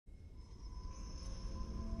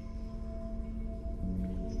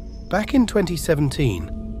Back in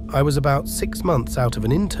 2017, I was about 6 months out of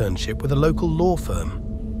an internship with a local law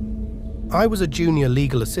firm. I was a junior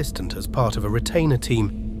legal assistant as part of a retainer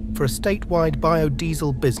team for a statewide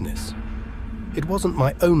biodiesel business. It wasn't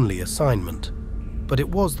my only assignment, but it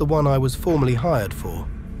was the one I was formally hired for.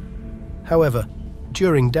 However,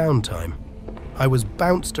 during downtime, I was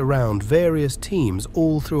bounced around various teams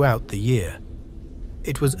all throughout the year.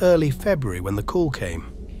 It was early February when the call came.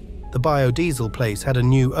 The biodiesel place had a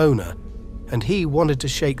new owner, and he wanted to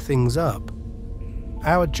shake things up.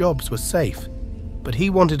 Our jobs were safe, but he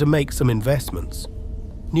wanted to make some investments.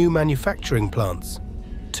 New manufacturing plants,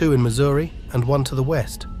 2 in Missouri and 1 to the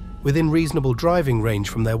west, within reasonable driving range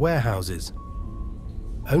from their warehouses.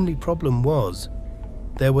 Only problem was,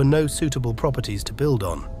 there were no suitable properties to build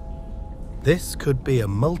on. This could be a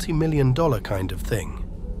multi-million-dollar kind of thing.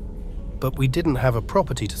 But we didn't have a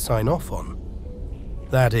property to sign off on.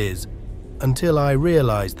 That is, until I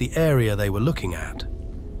realized the area they were looking at.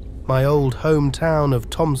 My old hometown of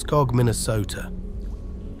Tomskog, Minnesota.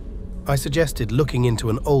 I suggested looking into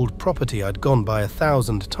an old property I'd gone by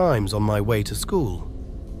 1,000 times on my way to school.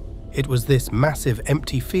 It was this massive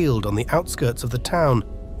empty field on the outskirts of the town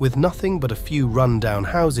with nothing but a few run-down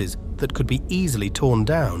houses that could be easily torn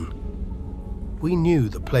down. We knew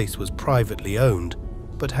the place was privately owned,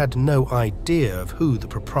 but had no idea of who the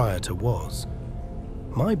proprietor was.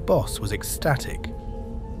 My boss was ecstatic.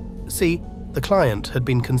 See, the client had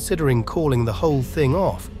been considering calling the whole thing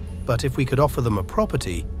off, but if we could offer them a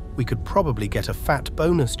property, we could probably get a fat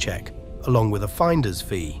bonus check, along with a finder's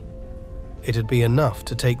fee. It'd be enough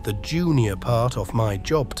to take the junior part off my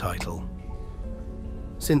job title.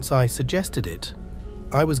 Since I suggested it,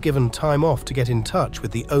 I was given time off to get in touch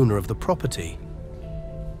with the owner of the property.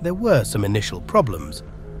 There were some initial problems.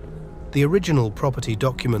 The original property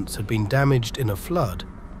documents had been damaged in a flood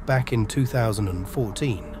back in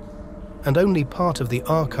 2014, and only part of the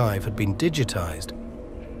archive had been digitized.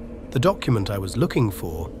 The document I was looking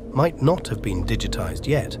for might not have been digitized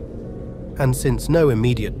yet, and since no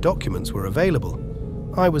immediate documents were available,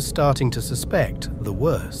 I was starting to suspect the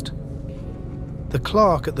worst. The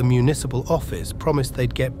clerk at the municipal office promised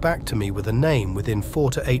they'd get back to me with a name within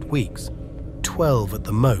 4 to 8 weeks, 12 at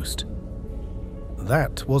the most.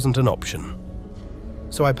 That wasn't an option.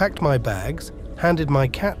 So I packed my bags, handed my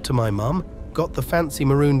cat to my mum, got the fancy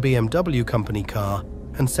maroon BMW company car,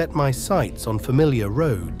 and set my sights on familiar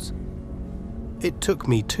roads. It took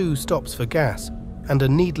me 2 stops for gas and a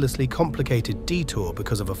needlessly complicated detour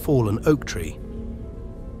because of a fallen oak tree.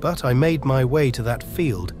 But I made my way to that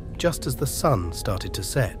field just as the sun started to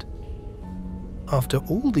set. After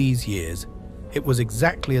all these years, it was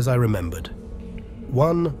exactly as I remembered.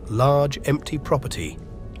 One large empty property,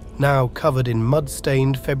 now covered in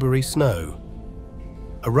mud-stained February snow.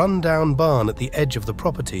 A run-down barn at the edge of the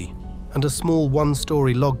property, and a small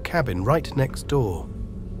 1-story log cabin right next door.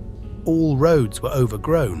 All roads were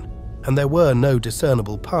overgrown, and there were no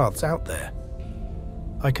discernible paths out there.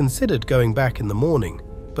 I considered going back in the morning,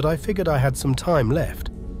 but I figured I had some time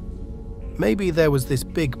left. Maybe there was this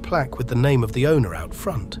big plaque with the name of the owner out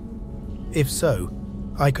front. If so,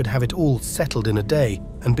 I could have it all settled in a day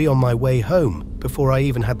and be on my way home before I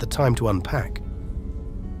even had the time to unpack.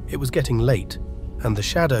 It was getting late, and the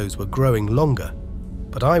shadows were growing longer,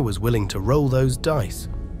 but I was willing to roll those dice.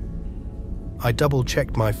 I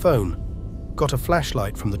double-checked my phone, got a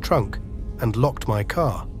flashlight from the trunk, and locked my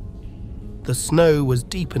car. The snow was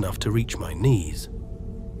deep enough to reach my knees.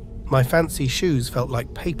 My fancy shoes felt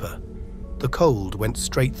like paper. The cold went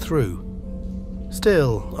straight through.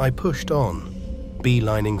 Still, I pushed on,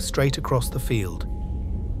 beelining straight across the field.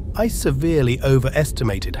 I severely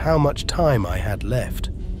overestimated how much time I had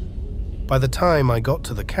left. By the time I got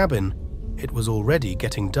to the cabin, it was already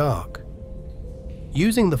getting dark.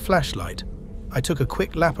 Using the flashlight, I took a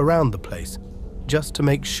quick lap around the place, just to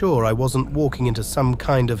make sure I wasn't walking into some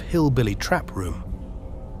kind of hillbilly trap room.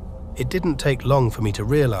 It didn't take long for me to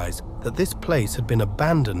realize that this place had been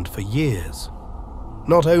abandoned for years.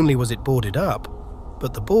 Not only was it boarded up,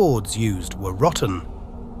 but the boards used were rotten.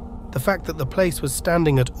 The fact that the place was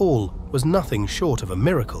standing at all was nothing short of a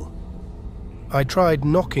miracle. I tried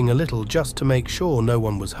knocking a little just to make sure no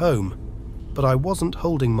one was home, but I wasn't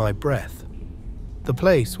holding my breath. The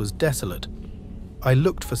place was desolate. I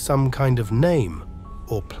looked for some kind of name,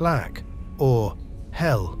 or plaque, or,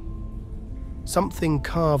 hell, something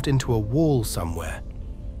carved into a wall somewhere.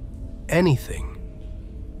 Anything.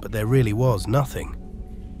 But there really was nothing.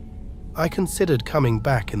 I considered coming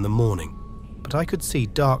back in the morning, but I could see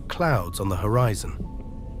dark clouds on the horizon.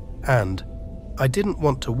 And I didn't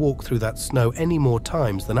want to walk through that snow any more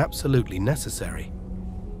times than absolutely necessary.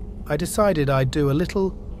 I decided I'd do a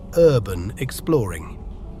little urban exploring.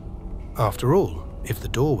 After all, if the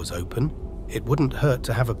door was open, it wouldn't hurt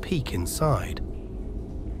to have a peek inside.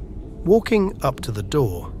 Walking up to the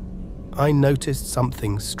door, I noticed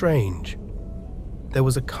something strange. There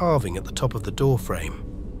was a carving at the top of the door frame.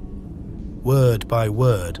 Word by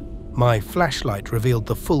word, my flashlight revealed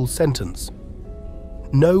the full sentence.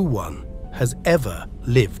 No one has ever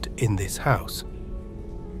lived in this house.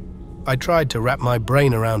 I tried to wrap my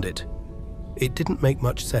brain around it. It didn't make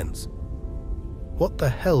much sense. What the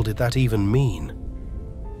hell did that even mean?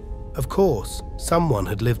 Of course, someone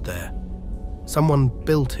had lived there. Someone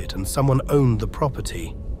built it and someone owned the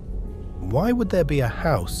property. Why would there be a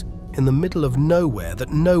house in the middle of nowhere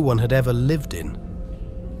that no one had ever lived in?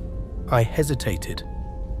 I hesitated.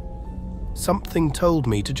 Something told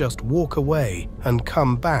me to just walk away and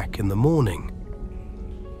come back in the morning.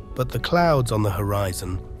 But the clouds on the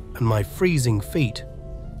horizon and my freezing feet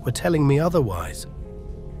were telling me otherwise.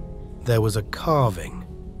 There was a carving.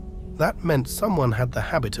 That meant someone had the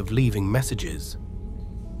habit of leaving messages.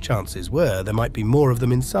 Chances were there might be more of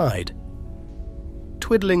them inside.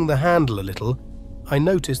 Twiddling the handle a little, I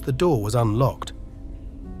noticed the door was unlocked.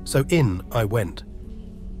 So in I went.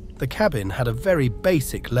 The cabin had a very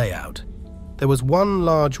basic layout. There was one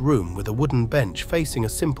large room with a wooden bench facing a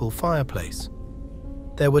simple fireplace.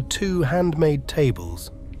 There were 2 handmade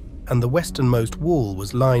tables, and the westernmost wall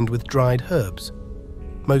was lined with dried herbs,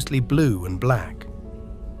 mostly blue and black.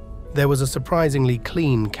 There was a surprisingly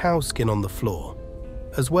clean cowskin on the floor,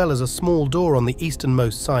 as well as a small door on the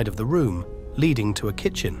easternmost side of the room, leading to a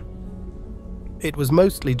kitchen. It was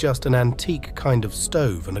mostly just an antique kind of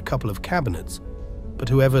stove and a couple of cabinets, but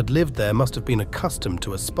whoever had lived there must have been accustomed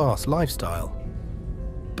to a sparse lifestyle.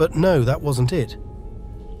 But no, that wasn't it.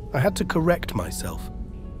 I had to correct myself.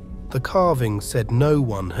 The carving said no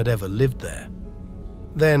one had ever lived there.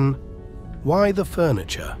 Then, why the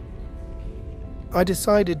furniture? I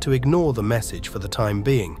decided to ignore the message for the time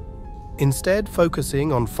being, instead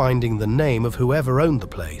focusing on finding the name of whoever owned the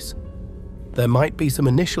place. There might be some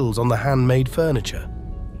initials on the handmade furniture.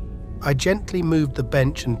 I gently moved the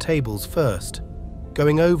bench and tables first,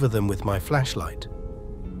 going over them with my flashlight.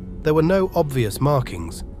 There were no obvious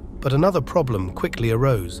markings, but another problem quickly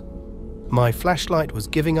arose. My flashlight was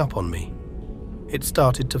giving up on me. It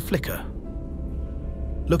started to flicker.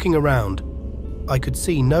 Looking around, I could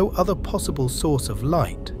see no other possible source of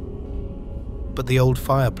light but the old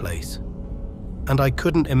fireplace, and I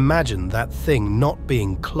couldn't imagine that thing not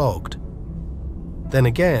being clogged. Then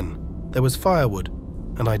again, there was firewood,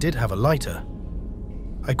 and I did have a lighter.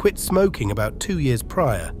 I quit smoking about 2 years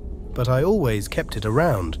prior, but I always kept it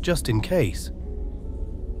around just in case.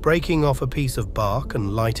 Breaking off a piece of bark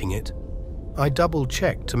and lighting it, I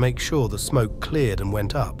double-checked to make sure the smoke cleared and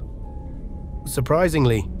went up.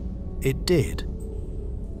 Surprisingly, it did.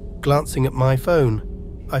 Glancing at my phone,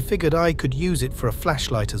 I figured I could use it for a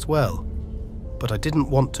flashlight as well, but I didn't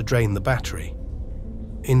want to drain the battery.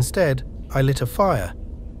 Instead, I lit a fire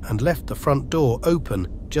and left the front door open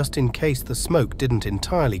just in case the smoke didn't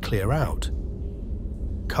entirely clear out.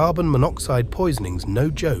 Carbon monoxide poisoning's no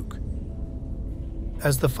joke.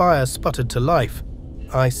 As the fire sputtered to life,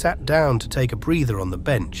 I sat down to take a breather on the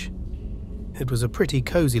bench. It was a pretty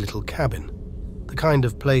cozy little cabin, the kind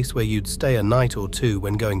of place where you'd stay a night or two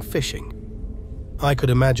when going fishing. I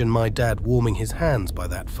could imagine my dad warming his hands by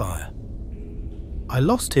that fire. I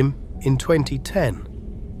lost him in 2010,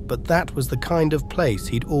 but that was the kind of place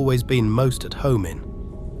he'd always been most at home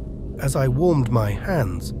in. As I warmed my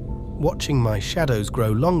hands, watching my shadows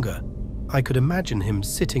grow longer, I could imagine him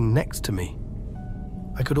sitting next to me.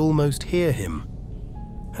 I could almost hear him,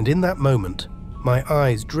 and in that moment, my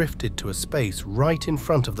eyes drifted to a space right in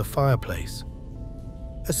front of the fireplace.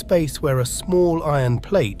 A space where a small iron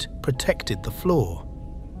plate protected the floor.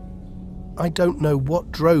 I don't know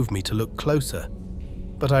what drove me to look closer,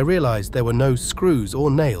 but I realized there were no screws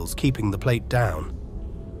or nails keeping the plate down.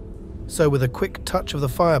 So with a quick touch of the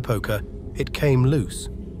fire poker, it came loose,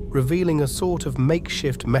 revealing a sort of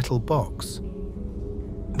makeshift metal box.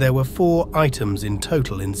 There were 4 items in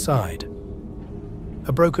total inside.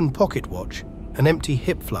 A broken pocket watch, an empty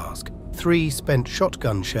hip flask, 3 spent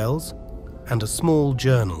shotgun shells, and a small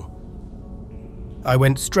journal. I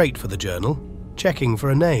went straight for the journal, checking for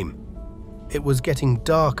a name. It was getting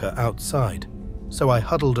darker outside, so I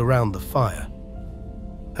huddled around the fire.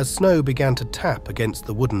 As snow began to tap against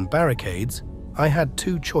the wooden barricades, I had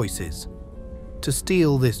 2 choices: to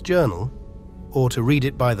steal this journal, or to read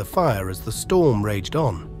it by the fire as the storm raged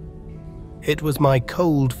on. It was my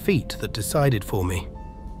cold feet that decided for me.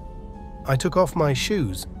 I took off my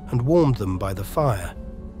shoes and warmed them by the fire.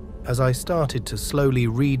 as I started to slowly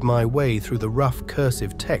read my way through the rough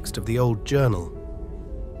cursive text of the old journal.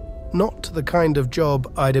 Not the kind of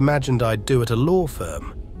job I'd imagined I'd do at a law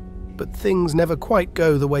firm, but things never quite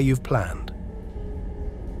go the way you've planned.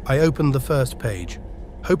 I opened the first page,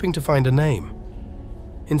 hoping to find a name.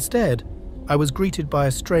 Instead, I was greeted by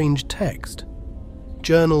a strange text.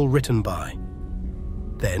 Journal written by.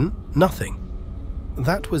 Then, nothing.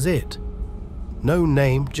 That was it. No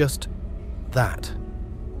name, just that.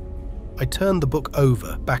 I turned the book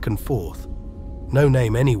over, back and forth. No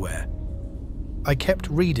name anywhere. I kept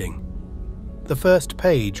reading. The first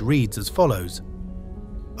page reads as follows.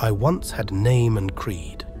 I once had name and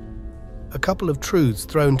creed. A couple of truths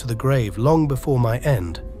thrown to the grave long before my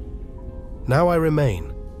end. Now I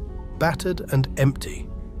remain, battered and empty.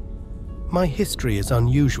 My history is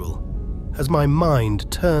unusual, as my mind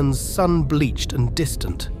turns sun-bleached and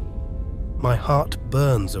distant. My heart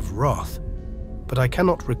burns of wrath, but I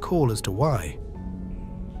cannot recall as to why.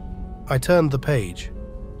 I turned the page.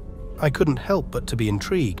 I couldn't help but to be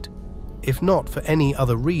intrigued, if not for any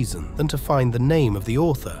other reason than to find the name of the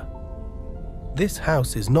author. This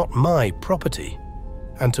house is not my property,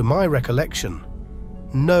 and to my recollection,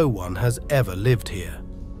 no one has ever lived here.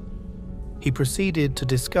 He proceeded to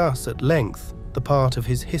discuss at length the part of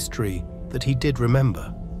his history that he did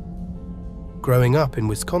remember. Growing up in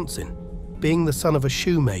Wisconsin, being the son of a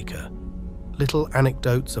shoemaker, little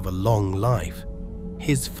anecdotes of a long life,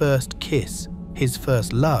 his first kiss, his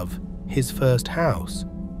first love, his first house.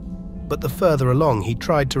 But the further along he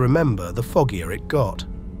tried to remember, the foggier it got.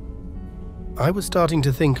 I was starting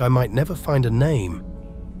to think I might never find a name,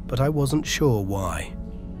 but I wasn't sure why.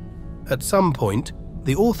 At some point,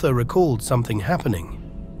 the author recalled something happening.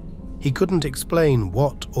 He couldn't explain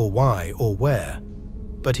what or why or where,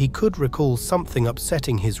 but he could recall something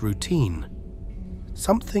upsetting his routine.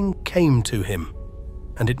 Something came to him,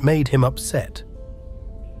 and it made him upset.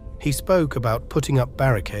 He spoke about putting up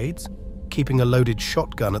barricades, keeping a loaded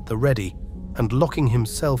shotgun at the ready, and locking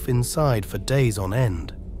himself inside for days on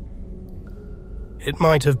end. It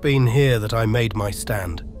might have been here that I made my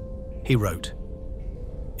stand, he wrote.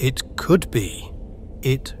 It could be,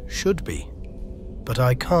 it should be, but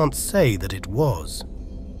I can't say that it was.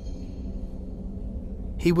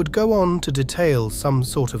 He would go on to detail some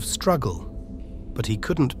sort of struggle, but he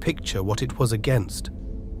couldn't picture what it was against.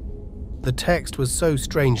 The text was so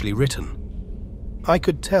strangely written. I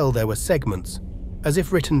could tell there were segments, as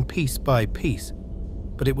if written piece by piece,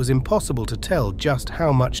 but it was impossible to tell just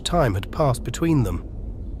how much time had passed between them.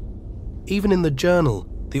 Even in the journal,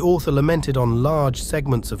 the author lamented on large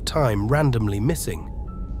segments of time randomly missing.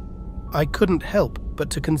 I couldn't help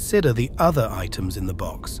but to consider the other items in the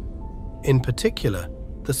box, in particular,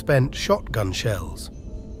 the spent shotgun shells.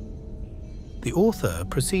 The author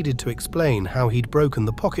proceeded to explain how he'd broken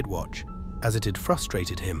the pocket watch, as it had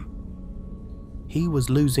frustrated him. He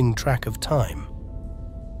was losing track of time.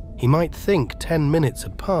 He might think 10 minutes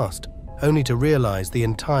had passed, only to realize the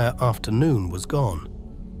entire afternoon was gone.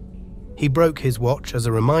 He broke his watch as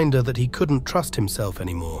a reminder that he couldn't trust himself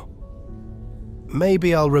anymore.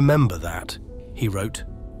 Maybe I'll remember that, he wrote,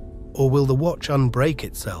 or will the watch unbreak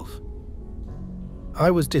itself?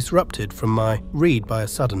 I was disrupted from my read by a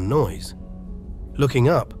sudden noise. Looking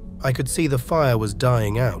up, I could see the fire was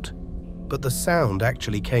dying out, but the sound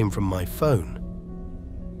actually came from my phone.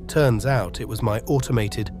 Turns out it was my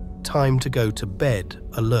automated time to go to bed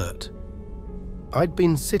alert. I'd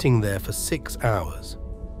been sitting there for 6 hours.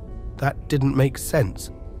 That didn't make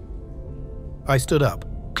sense. I stood up,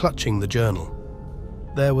 clutching the journal.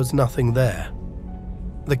 There was nothing there.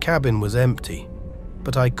 The cabin was empty,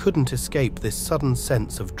 but I couldn't escape this sudden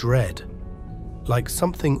sense of dread, like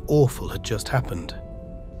something awful had just happened,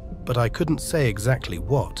 but I couldn't say exactly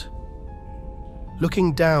what.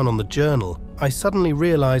 Looking down on the journal, I suddenly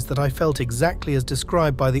realized that I felt exactly as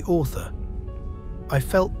described by the author. I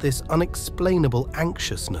felt this unexplainable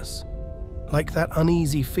anxiousness, like that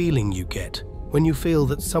uneasy feeling you get when you feel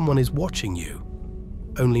that someone is watching you,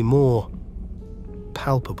 only more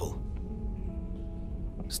palpable.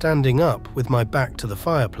 Standing up with my back to the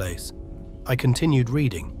fireplace, I continued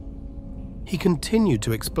reading. He continued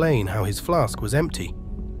to explain how his flask was empty,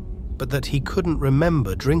 but that he couldn't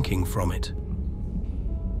remember drinking from it.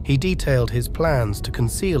 He detailed his plans to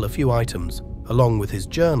conceal a few items, along with his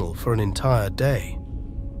journal, for an entire day,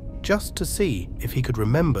 just to see if he could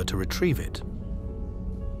remember to retrieve it.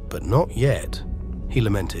 But not yet, he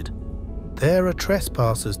lamented. There are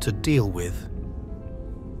trespassers to deal with.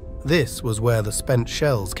 This was where the spent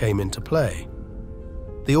shells came into play.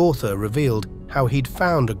 The author revealed how he'd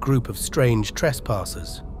found a group of strange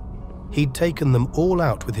trespassers. He'd taken them all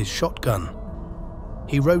out with his shotgun.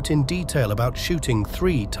 He wrote in detail about shooting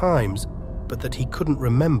 3 times, but that he couldn't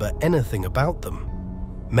remember anything about them.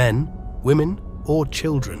 Men, women, or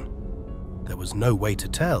children. There was no way to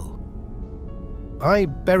tell. I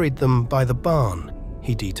buried them by the barn,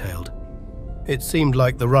 he detailed. It seemed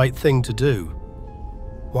like the right thing to do.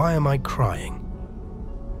 Why am I crying?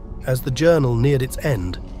 As the journal neared its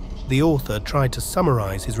end, the author tried to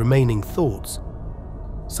summarize his remaining thoughts.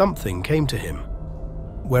 Something came to him,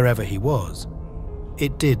 wherever he was.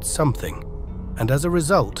 It did something, and as a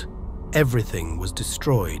result, everything was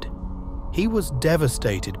destroyed. He was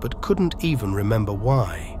devastated but couldn't even remember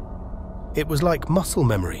why. It was like muscle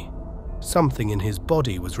memory. Something in his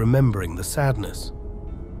body was remembering the sadness.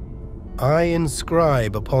 I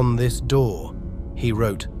inscribe upon this door, he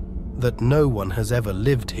wrote, that no one has ever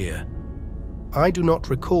lived here. I do not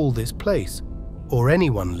recall this place or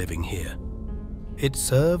anyone living here. It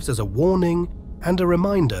serves as a warning and a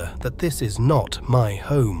reminder that this is not my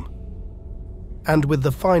home. And with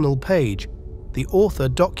the final page, the author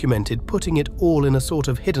documented putting it all in a sort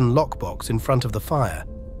of hidden lockbox in front of the fire.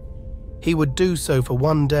 He would do so for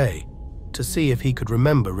 1 day to see if he could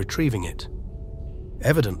remember retrieving it.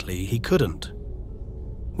 Evidently, he couldn't.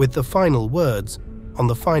 With the final words, on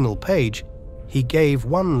the final page, he gave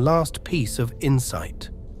one last piece of insight,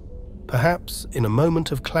 perhaps in a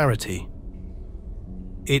moment of clarity.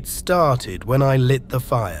 It started when I lit the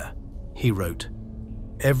fire, he wrote.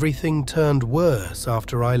 Everything turned worse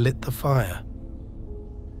after I lit the fire.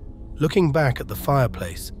 Looking back at the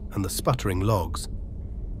fireplace and the sputtering logs,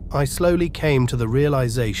 I slowly came to the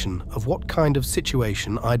realization of what kind of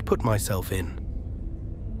situation I'd put myself in.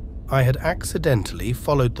 I had accidentally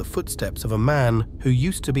followed the footsteps of a man who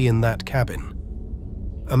used to be in that cabin.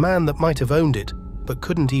 A man that might have owned it, but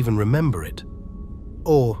couldn't even remember it.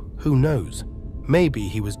 Or, who knows, maybe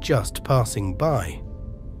he was just passing by.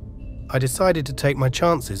 I decided to take my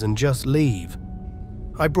chances and just leave.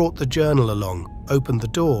 I brought the journal along, opened the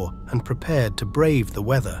door, and prepared to brave the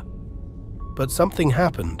weather. But something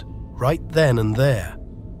happened, right then and there.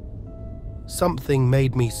 Something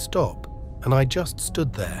made me stop, and I just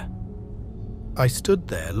stood there. I stood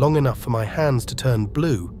there long enough for my hands to turn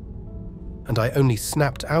blue, and I only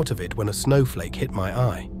snapped out of it when a snowflake hit my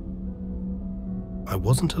eye. I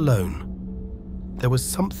wasn't alone. There was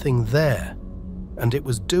something there, and it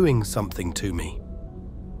was doing something to me.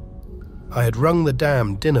 I had rung the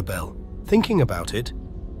damn dinner bell. Thinking about it,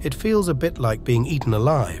 it feels a bit like being eaten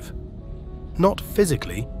alive. Not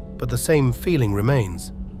physically, but the same feeling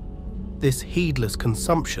remains. This heedless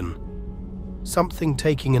consumption, something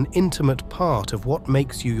taking an intimate part of what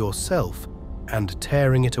makes you yourself and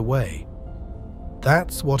tearing it away.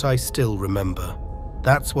 That's what I still remember.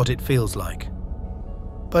 That's what it feels like.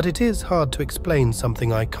 But it is hard to explain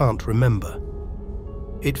something I can't remember.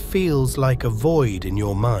 It feels like a void in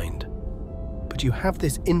your mind, but you have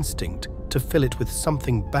this instinct to fill it with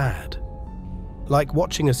something bad. Like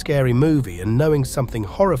watching a scary movie and knowing something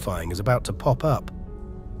horrifying is about to pop up.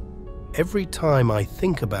 Every time I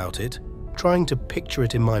think about it, trying to picture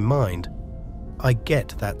it in my mind, I get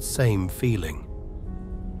that same feeling.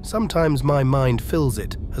 Sometimes my mind fills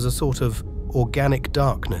it as a sort of organic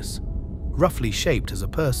darkness, roughly shaped as a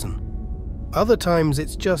person. Other times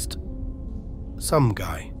it's just some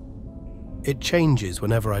guy. It changes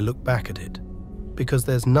whenever I look back at it, because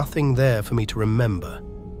there's nothing there for me to remember,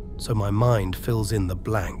 so my mind fills in the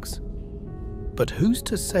blanks. But who's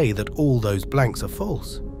to say that all those blanks are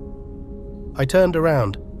false? I turned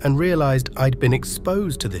around and realized I'd been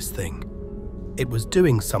exposed to this thing. It was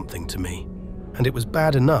doing something to me, and it was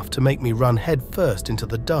bad enough to make me run headfirst into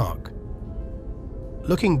the dark.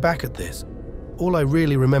 Looking back at this, all I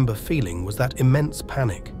really remember feeling was that immense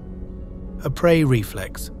panic. A prey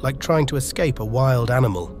reflex, like trying to escape a wild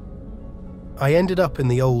animal. I ended up in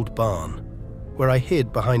the old barn, where I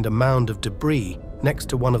hid behind a mound of debris next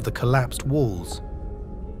to one of the collapsed walls.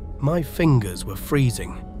 My fingers were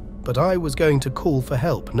freezing, but I was going to call for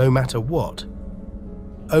help no matter what.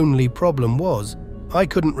 Only problem was, I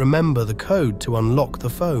couldn't remember the code to unlock the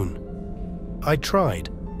phone. I tried,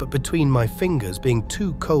 but between my fingers being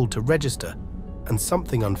too cold to register and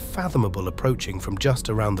something unfathomable approaching from just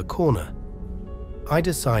around the corner, I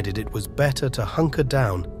decided it was better to hunker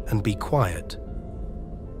down and be quiet.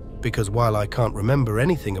 Because while I can't remember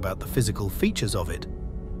anything about the physical features of it,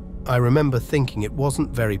 I remember thinking it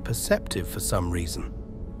wasn't very perceptive for some reason.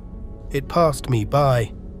 It passed me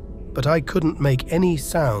by, but I couldn't make any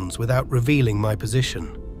sounds without revealing my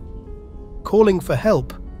position. Calling for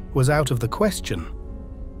help was out of the question.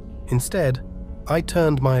 Instead, I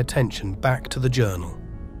turned my attention back to the journal.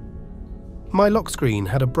 My lock screen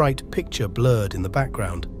had a bright picture blurred in the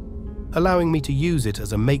background. allowing me to use it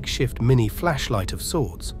as a makeshift mini flashlight of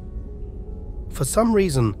sorts. For some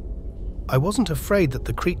reason, I wasn't afraid that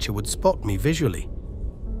the creature would spot me visually.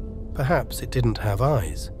 Perhaps it didn't have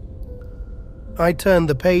eyes. I turned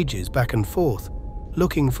the pages back and forth,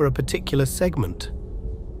 looking for a particular segment.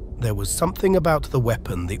 There was something about the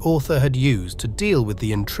weapon the author had used to deal with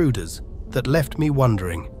the intruders that left me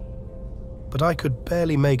wondering. But I could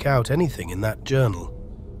barely make out anything in that journal.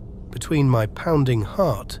 Between my pounding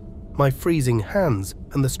heart, my freezing hands,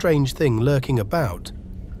 and the strange thing lurking about,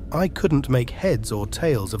 I couldn't make heads or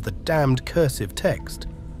tails of the damned cursive text.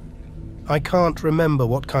 I can't remember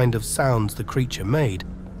what kind of sounds the creature made,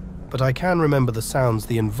 but I can remember the sounds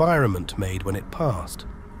the environment made when it passed.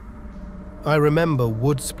 I remember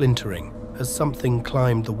wood splintering as something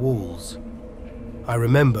climbed the walls. I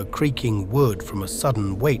remember creaking wood from a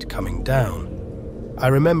sudden weight coming down. I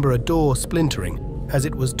remember a door splintering as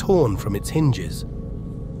it was torn from its hinges.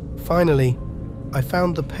 Finally, I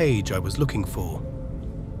found the page I was looking for.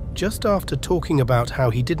 Just after talking about how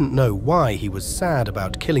he didn't know why he was sad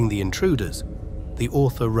about killing the intruders, the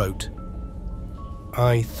author wrote,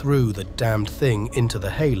 "I threw the damned thing into the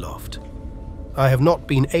hayloft. I have not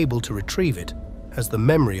been able to retrieve it, as the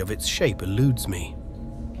memory of its shape eludes me.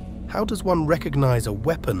 How does one recognize a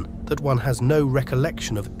weapon that one has no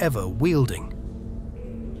recollection of ever wielding?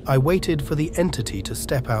 I waited for the entity to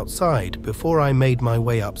step outside before I made my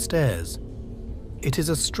way upstairs. It is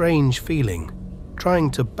a strange feeling,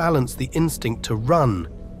 trying to balance the instinct to run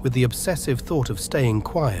with the obsessive thought of staying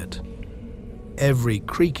quiet. Every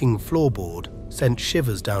creaking floorboard sent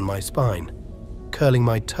shivers down my spine, curling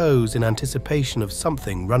my toes in anticipation of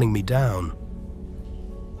something running me down.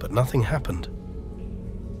 But nothing happened.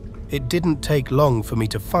 It didn't take long for me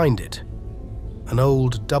to find it, an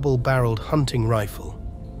old double-barreled hunting rifle.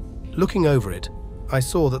 Looking over it, I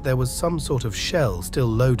saw that there was some sort of shell still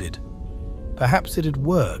loaded. Perhaps it'd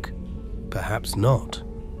work, perhaps not.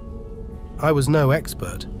 I was no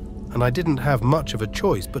expert, and I didn't have much of a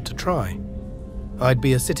choice but to try. I'd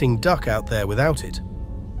be a sitting duck out there without it.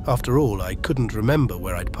 After all, I couldn't remember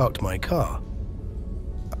where I'd parked my car.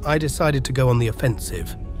 I decided to go on the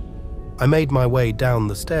offensive. I made my way down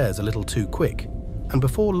the stairs a little too quick, and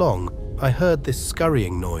before long, I heard this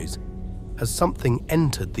scurrying noise as something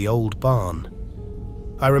entered the old barn.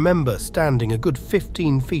 I remember standing a good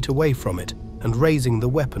 15 feet away from it and raising the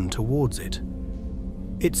weapon towards it.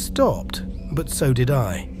 It stopped, but so did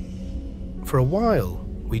I. For a while,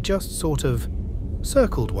 we just sort of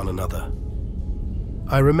circled one another.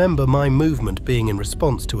 I remember my movement being in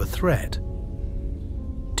response to a threat.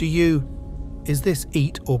 Is this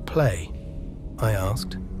eat or play?" I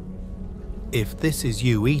asked. "If this is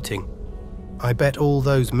you eating, I bet all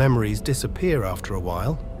those memories disappear after a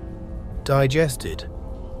while. Digested,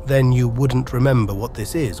 then you wouldn't remember what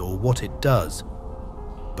this is or what it does.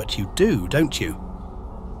 But you do, don't you?"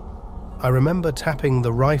 I remember tapping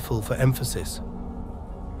the rifle for emphasis.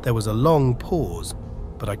 There was a long pause,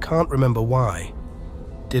 but I can't remember why.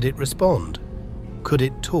 Did it respond? Could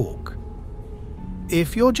it talk?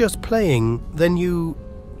 "If you're just playing, then you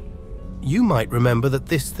might remember that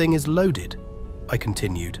this thing is loaded," I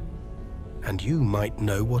continued. "And you might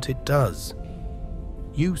know what it does.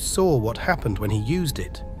 You saw what happened when he used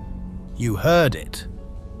it. You heard it."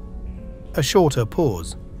 A shorter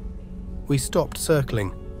pause. We stopped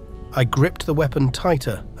circling. I gripped the weapon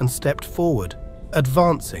tighter and stepped forward,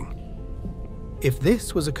 advancing. If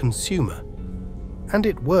this was a consumer, and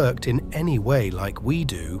it worked in any way like we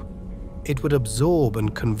do, it would absorb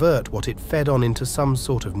and convert what it fed on into some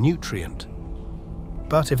sort of nutrient.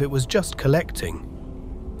 But if it was just collecting,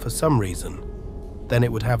 for some reason, then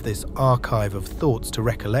it would have this archive of thoughts to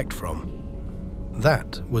recollect from.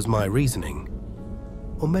 That was my reasoning.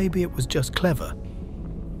 Or maybe it was just clever.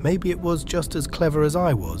 Maybe it was just as clever as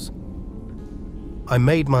I was. I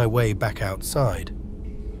made my way back outside.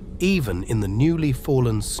 Even in the newly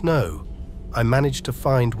fallen snow, I managed to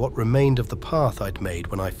find what remained of the path I'd made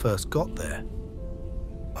when I first got there.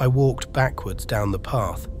 I walked backwards down the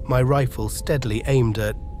path, my rifle steadily aimed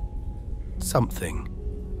at something.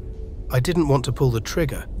 I didn't want to pull the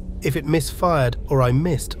trigger. If it misfired or I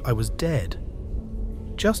missed, I was dead.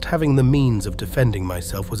 Just having the means of defending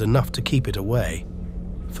myself was enough to keep it away,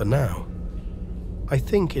 for now. I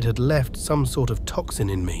think it had left some sort of toxin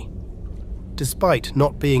in me. Despite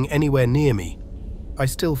not being anywhere near me, I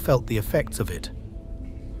still felt the effects of it.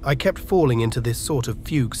 I kept falling into this sort of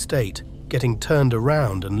fugue state, getting turned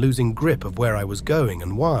around and losing grip of where I was going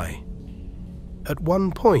and why. At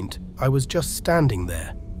one point, I was just standing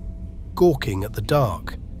there, gawking at the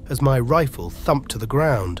dark as my rifle thumped to the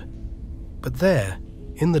ground. But there,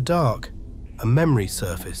 in the dark, a memory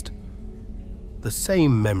surfaced, the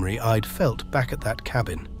same memory I'd felt back at that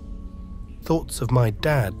cabin. Thoughts of my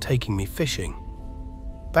dad taking me fishing.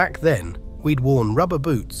 Back then, we'd worn rubber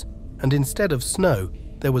boots, and instead of snow,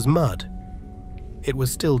 there was mud. It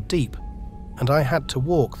was still deep, and I had to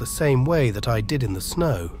walk the same way that I did in the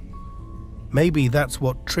snow. Maybe that's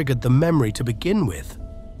what triggered the memory to begin with.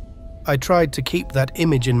 I tried to keep that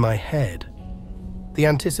image in my head. The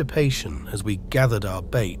anticipation as we gathered our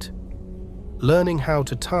bait, learning how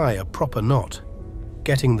to tie a proper knot,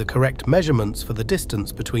 getting the correct measurements for the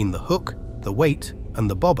distance between the hook, the weight, and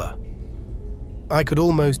the bobber. I could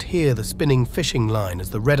almost hear the spinning fishing line as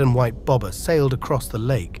the red and white bobber sailed across the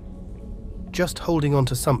lake. Just holding on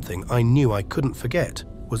to something I knew I couldn't forget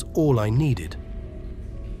was all I needed.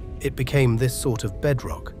 It became this sort of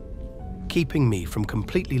bedrock, keeping me from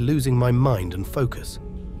completely losing my mind and focus.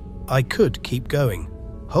 I could keep going,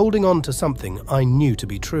 holding on to something I knew to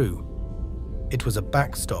be true. It was a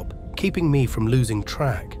backstop, keeping me from losing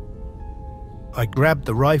track. I grabbed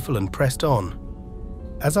the rifle and pressed on.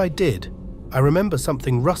 As I did, I remember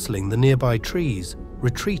something rustling the nearby trees,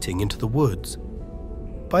 retreating into the woods.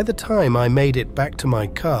 By the time I made it back to my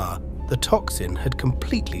car, the toxin had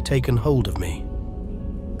completely taken hold of me.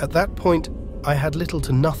 At that point, I had little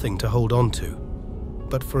to nothing to hold on to,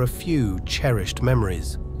 but for a few cherished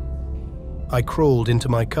memories. I crawled into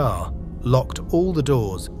my car, locked all the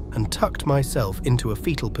doors, and tucked myself into a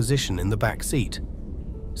fetal position in the back seat,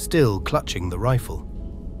 still clutching the rifle.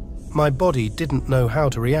 My body didn't know how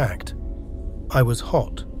to react. I was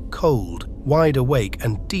hot, cold, wide awake,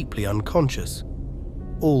 and deeply unconscious,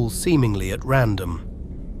 all seemingly at random.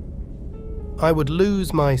 I would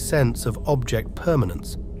lose my sense of object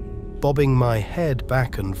permanence, bobbing my head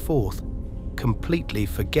back and forth, completely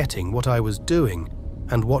forgetting what I was doing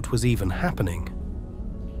and what was even happening.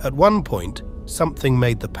 At one point, something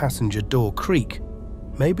made the passenger door creak.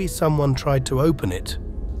 Maybe someone tried to open it.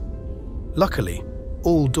 Luckily,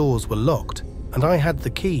 all doors were locked, and I had the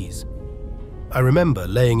keys. I remember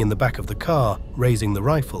laying in the back of the car, raising the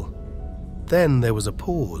rifle. Then there was a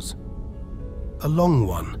pause. A long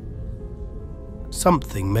one.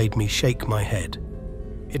 Something made me shake my head.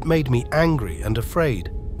 It made me angry and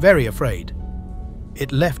afraid, very afraid.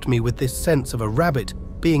 It left me with this sense of a rabbit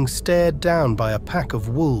being stared down by a pack of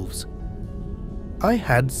wolves. I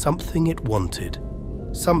had something it wanted,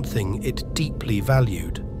 something it deeply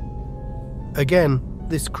valued. Again,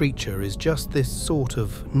 this creature is just this sort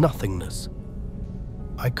of nothingness.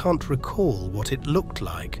 I can't recall what it looked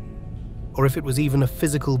like, or if it was even a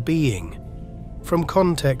physical being. From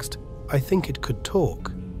context, I think it could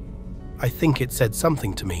talk. I think it said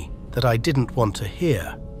something to me that I didn't want to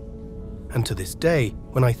hear. And to this day,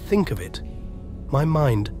 when I think of it, my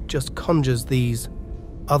mind just conjures these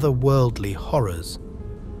otherworldly horrors.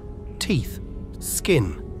 Teeth,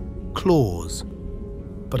 skin, claws.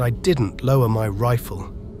 But I didn't lower my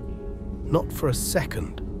rifle. Not for a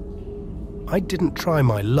second. I didn't try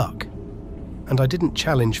my luck, and I didn't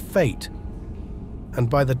challenge fate. And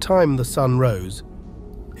by the time the sun rose,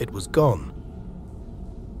 it was gone.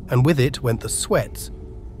 And with it went the sweats,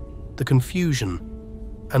 the confusion,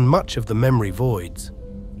 and much of the memory voids.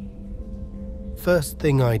 First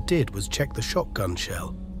thing I did was check the shotgun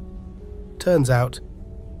shell. Turns out,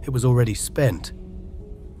 it was already spent.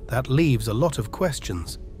 That leaves a lot of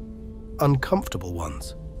questions, uncomfortable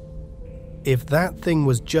ones. If that thing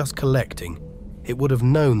was just collecting, it would have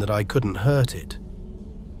known that I couldn't hurt it.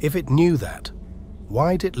 If it knew that,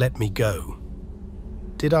 why'd it let me go?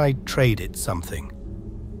 Did I trade it something?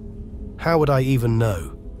 How would I even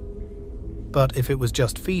know? But if it was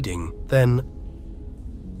just feeding, then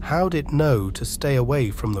how'd it know to stay away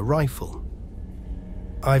from the rifle?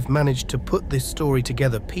 I've managed to put this story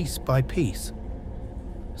together piece by piece.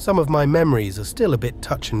 Some of my memories are still a bit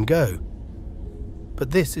touch and go,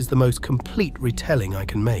 but this is the most complete retelling I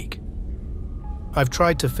can make. I've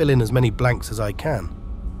tried to fill in as many blanks as I can,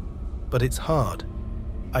 but it's hard.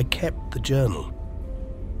 I kept the journal.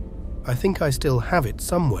 I think I still have it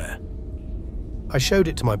somewhere. I showed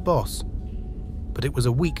it to my boss, but it was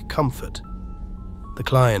a weak comfort. The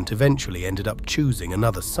client eventually ended up choosing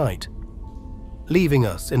another site, leaving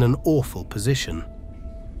us in an awful position.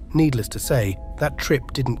 Needless to say, that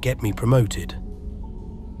trip didn't get me promoted.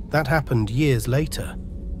 That happened years later.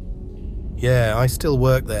 Yeah, I still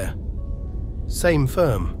work there. Same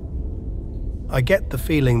firm. I get the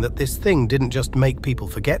feeling that this thing didn't just make people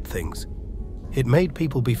forget things. It made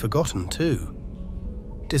people be forgotten too.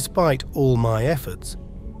 Despite all my efforts,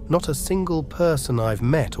 not a single person I've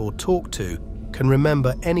met or talked to can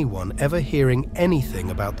remember anyone ever hearing anything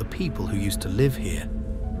about the people who used to live here.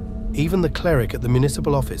 Even the cleric at the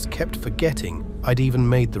municipal office kept forgetting I'd even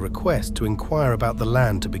made the request to inquire about the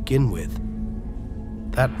land to begin with.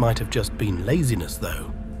 That might have just been laziness,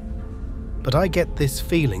 though. But I get this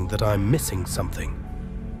feeling that I'm missing something.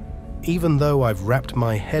 Even though I've wrapped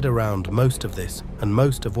my head around most of this and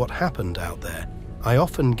most of what happened out there, I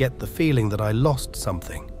often get the feeling that I lost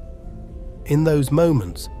something. In those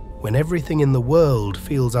moments, when everything in the world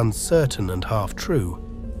feels uncertain and half-true,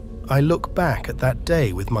 I look back at that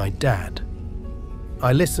day with my dad.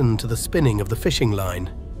 I listen to the spinning of the fishing line.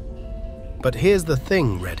 But here's the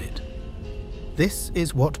thing, Reddit. This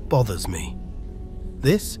is what bothers me.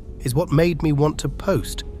 This is what made me want to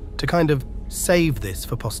post, to kind of save this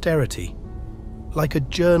for posterity. Like a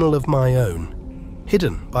journal of my own,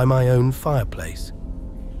 hidden by my own fireplace.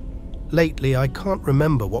 Lately, I can't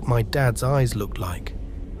remember what my dad's eyes looked like.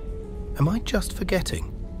 Am I just forgetting?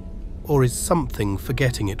 Or is something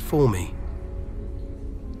forgetting it for me?